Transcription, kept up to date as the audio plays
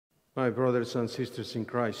My brothers and sisters in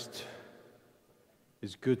Christ,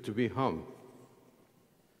 it's good to be home.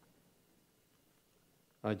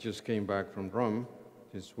 I just came back from Rome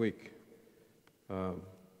this week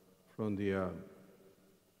from the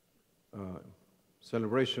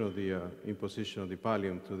celebration of the imposition of the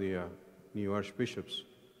pallium to the new archbishops.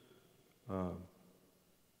 It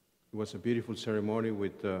was a beautiful ceremony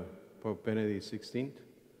with Pope Benedict XVI.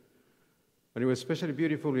 And it was especially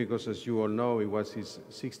beautiful because, as you all know, it was his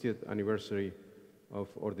 60th anniversary of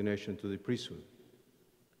ordination to the priesthood.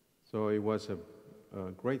 So it was a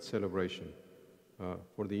great celebration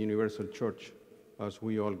for the Universal Church as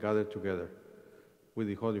we all gathered together with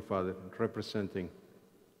the Holy Father, representing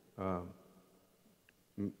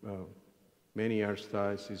many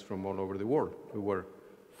archdioceses from all over the world. We were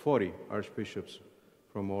 40 archbishops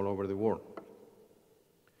from all over the world.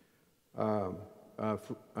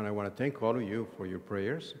 And I want to thank all of you for your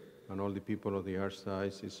prayers, and all the people of the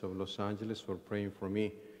Archdiocese of Los Angeles for praying for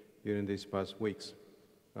me during these past weeks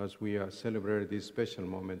as we celebrated this special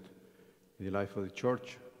moment in the life of the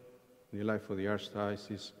Church, in the life of the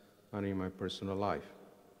Archdiocese, and in my personal life.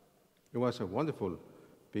 It was a wonderful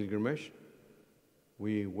pilgrimage.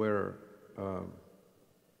 We were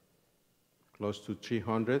close to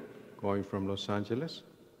 300 going from Los Angeles.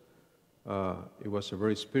 It was a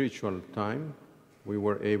very spiritual time. We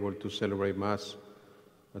were able to celebrate Mass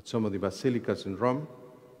at some of the basilicas in Rome,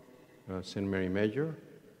 St. Mary Major,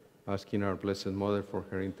 asking our Blessed Mother for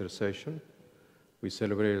her intercession. We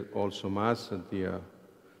celebrated also Mass at the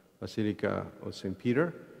Basilica of St.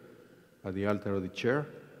 Peter, at the altar of the chair.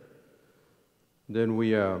 Then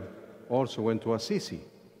we also went to Assisi,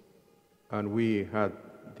 and we had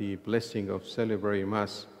the blessing of celebrating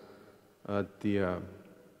Mass at the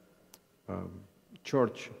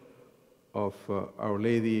Church of Our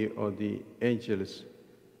Lady of the Angels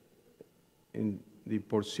in the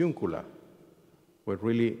Porciuncula, where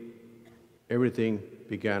really everything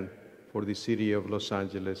began for the city of Los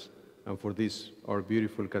Angeles and for this, our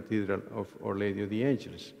beautiful Cathedral of Our Lady of the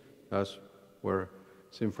Angels. That's where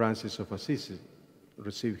St. Francis of Assisi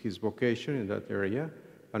received his vocation in that area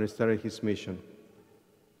and started his mission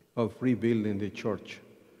of rebuilding the church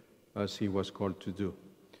as he was called to do.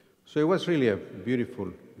 So it was really a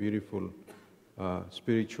beautiful, beautiful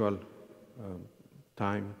spiritual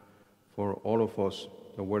time for all of us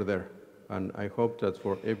that were there. And I hope that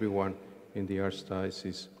for everyone in the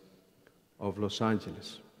Archdiocese of Los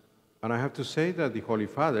Angeles. And I have to say that the Holy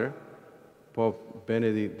Father, Pope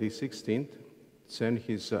Benedict XVI, sent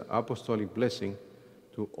his apostolic blessing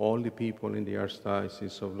to all the people in the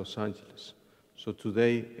Archdiocese of Los Angeles. So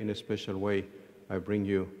today, in a special way, I bring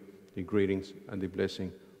you the greetings and the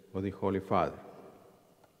blessing of the Holy Father.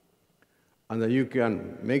 And that you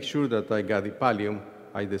can make sure that I got the pallium,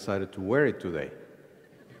 I decided to wear it today.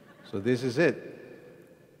 So this is it.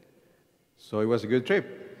 So it was a good trip.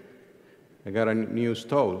 I got a new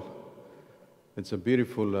stole. It's a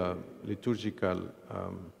beautiful liturgical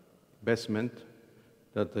vestment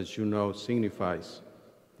that, as you know, signifies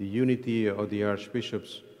the unity of the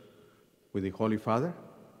archbishops with the Holy Father,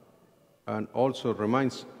 and also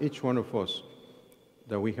reminds each one of us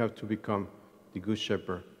that we have to become the Good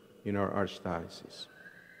Shepherd in our archdiocese.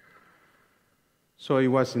 So it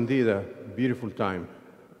was indeed a beautiful time,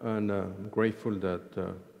 and I'm grateful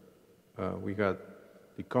that we got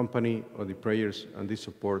the company of the prayers and the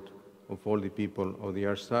support of all the people of the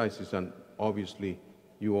archdiocese, and obviously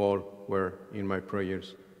you all were in my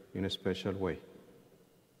prayers in a special way.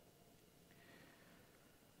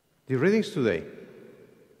 The readings today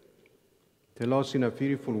tell us in a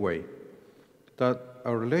beautiful way that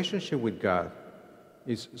our relationship with God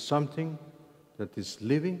is something that is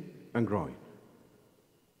living and growing.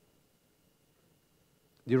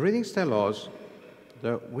 The readings tell us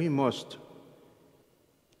that we must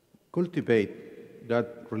cultivate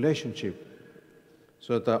that relationship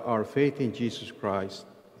so that our faith in Jesus Christ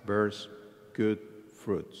bears good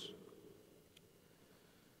fruits.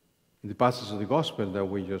 In the passage of the Gospel that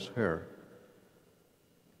we just heard,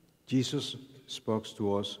 Jesus spoke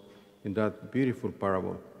to us in that beautiful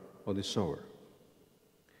parable of the sower.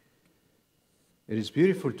 It is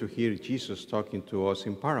beautiful to hear Jesus talking to us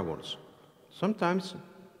in parables. Sometimes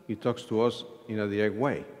he talks to us in a direct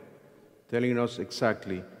way, telling us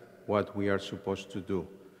exactly what we are supposed to do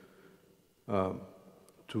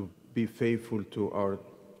to be faithful to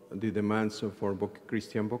the demands of our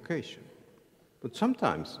Christian vocation. But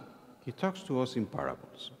sometimes he talks to us in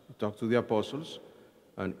parables. He talks to the apostles,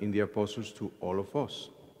 and in the apostles to all of us.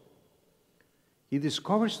 He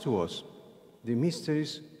discovers to us the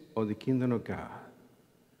mysteries of the kingdom of God,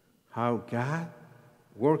 how God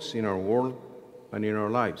works in our world and in our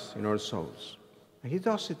lives, in our souls. And he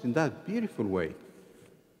does it in that beautiful way,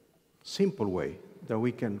 simple way, that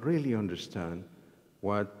we can really understand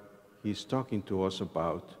what he's talking to us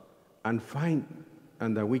about and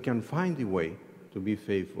that we can find the way to be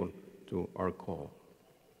faithful to our call.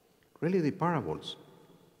 Really, the parables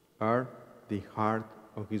are the heart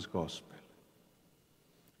of his gospel.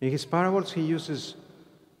 In his parables, he uses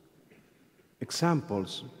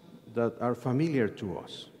examples that are familiar to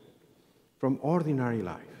us from ordinary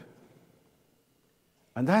life.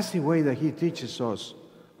 And that's the way that he teaches us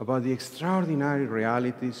about the extraordinary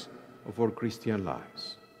realities of our Christian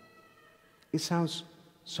lives. It sounds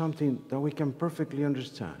something that we can perfectly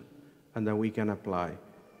understand and that we can apply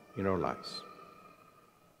in our lives.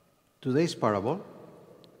 Today's parable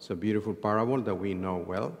is a beautiful parable that we know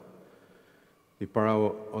well, the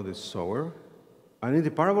parable of the sower. And in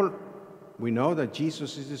the parable, we know that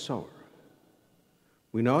Jesus is the sower.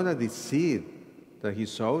 We know that the seed that he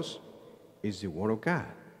sows is the Word of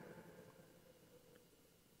God.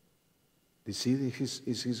 The seed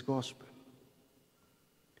is his gospel.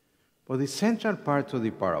 But the central part of the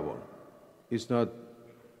parable is not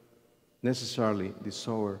necessarily the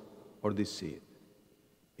sower or the seed.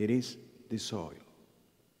 It is the soil.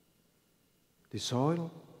 The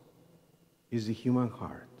soil is the human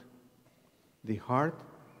heart, the heart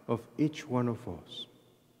of each one of us.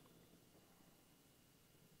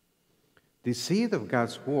 The seed of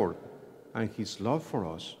God's Word and his love for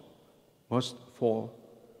us must fall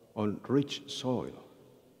on rich soil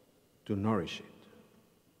to nourish it.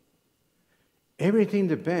 Everything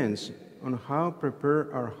depends on how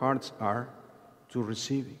prepared our hearts are to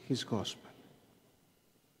receive his gospel.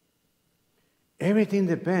 Everything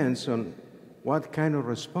depends on what kind of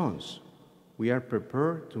response we are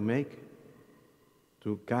prepared to make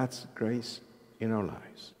to God's grace in our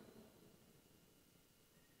lives.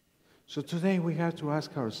 So today we have to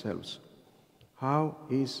ask ourselves, how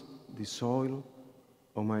is the soil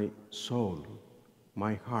of my soul,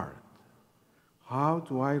 my heart? How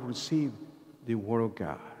do I receive the Word of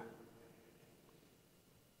God?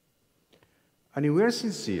 And if we are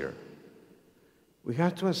sincere, we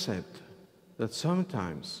have to accept that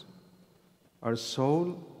sometimes our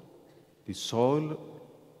soul, the soul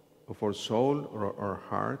of our soul or our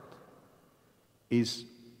heart, is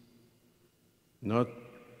not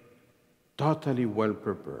totally well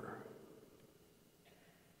prepared.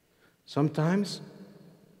 Sometimes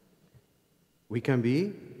we can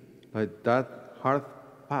be like that hard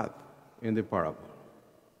path in the parable,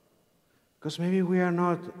 because maybe we are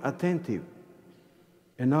not attentive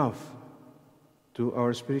enough to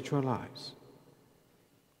our spiritual lives.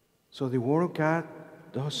 So the Word of God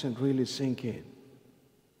doesn't really sink in.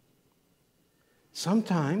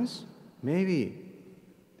 Sometimes, maybe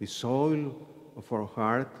the soil of our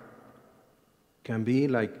heart can be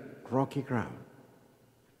like rocky ground.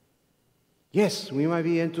 Yes, we might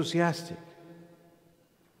be enthusiastic,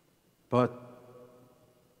 but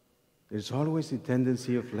there's always the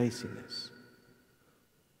tendency of laziness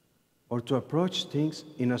or to approach things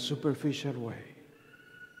in a superficial way.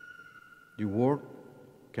 The Word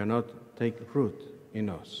cannot take root in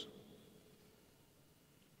us.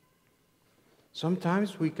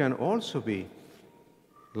 Sometimes we can also be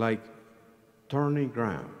like thorny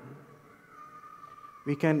ground.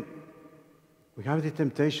 We have the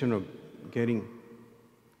temptation of getting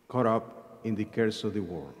caught up in the cares of the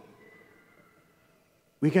world.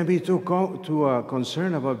 We can be too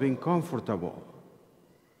concerned about being comfortable.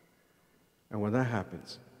 And when that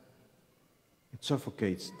happens, it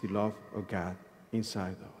suffocates the love of God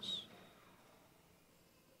inside us.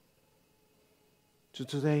 So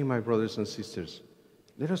today, my brothers and sisters,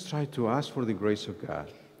 let us try to ask for the grace of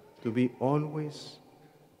God to be always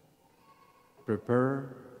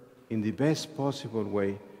prepared in the best possible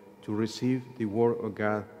way to receive the Word of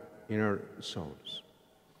God in our souls,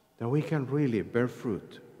 that we can really bear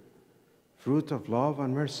fruit of love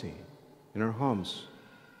and mercy in our homes,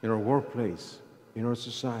 in our workplace, in our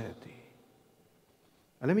society.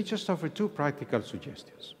 And let me just offer two practical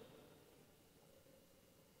suggestions.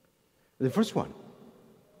 The first one,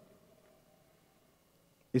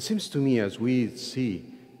 it seems to me as we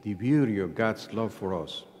see the beauty of God's love for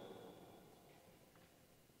us,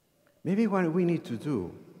 maybe what we need to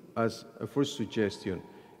do as a first suggestion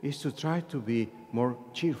is to try to be more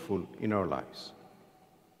cheerful in our lives.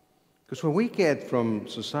 Because what we get from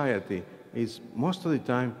society is most of the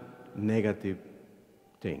time negative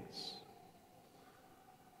things.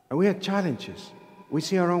 And we have challenges. We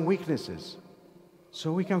see our own weaknesses.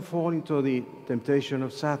 So we can fall into the temptation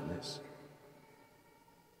of sadness.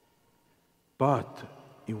 But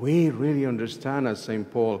if we really understand, as St.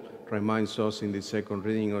 Paul reminds us in the second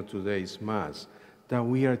reading of today's Mass that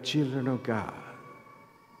we are children of God.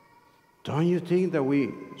 Don't you think that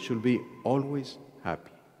we should be always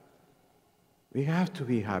happy? We have to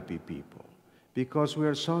be happy people because we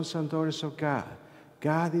are sons and daughters of God.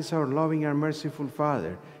 God is our loving and merciful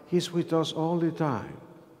Father. He's with us all the time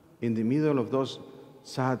in the middle of those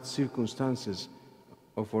sad circumstances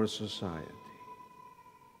of our society.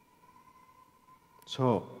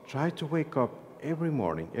 So try to wake up every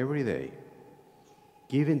morning, every day,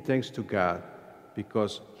 giving thanks to God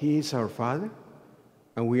because He is our Father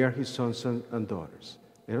and we are His sons and daughters.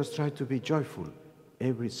 Let us try to be joyful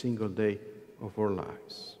every single day of our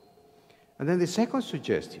lives. And then the second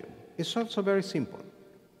suggestion is also very simple.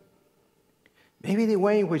 Maybe the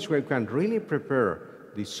way in which we can really prepare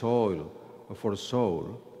the soil of our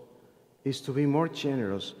soul is to be more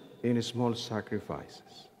generous in small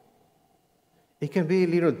sacrifices. It can be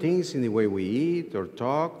little things in the way we eat or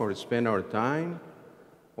talk or spend our time,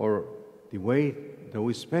 or the way that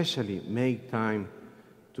we especially make time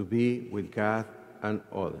to be with God and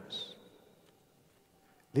others.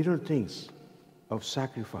 Little things of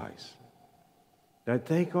sacrifice that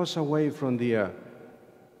take us away from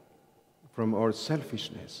our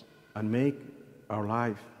selfishness and make our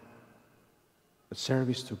life a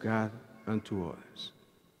service to God and to others.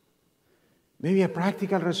 Maybe a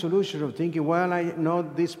practical resolution of thinking, well, I know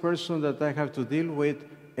this person that I have to deal with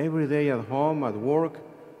every day at home, at work,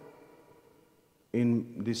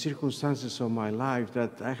 in the circumstances of my life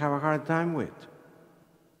that I have a hard time with.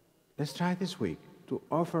 Let's try this week to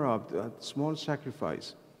offer up that small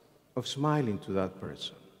sacrifice of smiling to that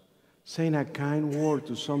person, saying a kind word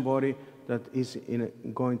to somebody that is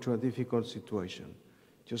going through a difficult situation,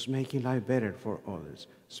 just making life better for others.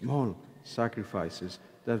 Small sacrifices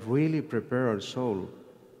that really prepare our soul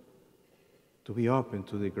to be open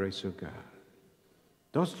to the grace of God.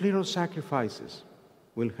 Those little sacrifices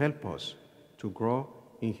will help us to grow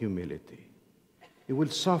in humility. It will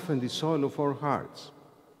soften the soil of our hearts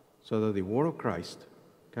so that the word of Christ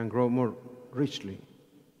can grow more richly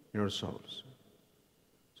in our souls,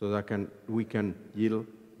 so that we can yield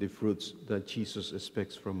the fruits that Jesus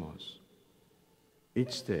expects from us.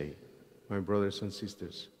 Each day, my brothers and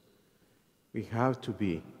sisters, we have to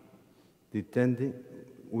be tending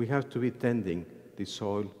the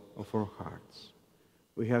soil of our hearts.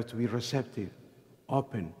 We have to be receptive,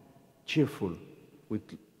 open, cheerful, with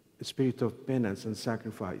a spirit of penance and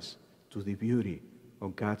sacrifice to the beauty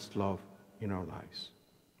of God's love in our lives.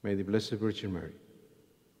 May the Blessed Virgin Mary,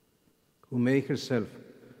 who made herself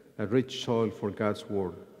a rich soil for God's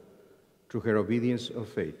word through her obedience of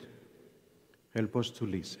faith, help us to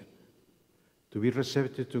listen, to be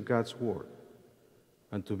receptive to God's word,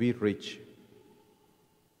 and to be rich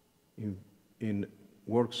in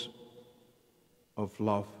works of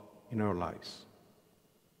love in our lives,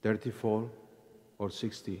 30-fold or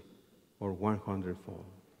 60 or 100-fold.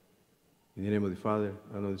 In the name of the Father,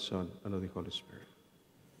 and of the Son, and of the Holy Spirit.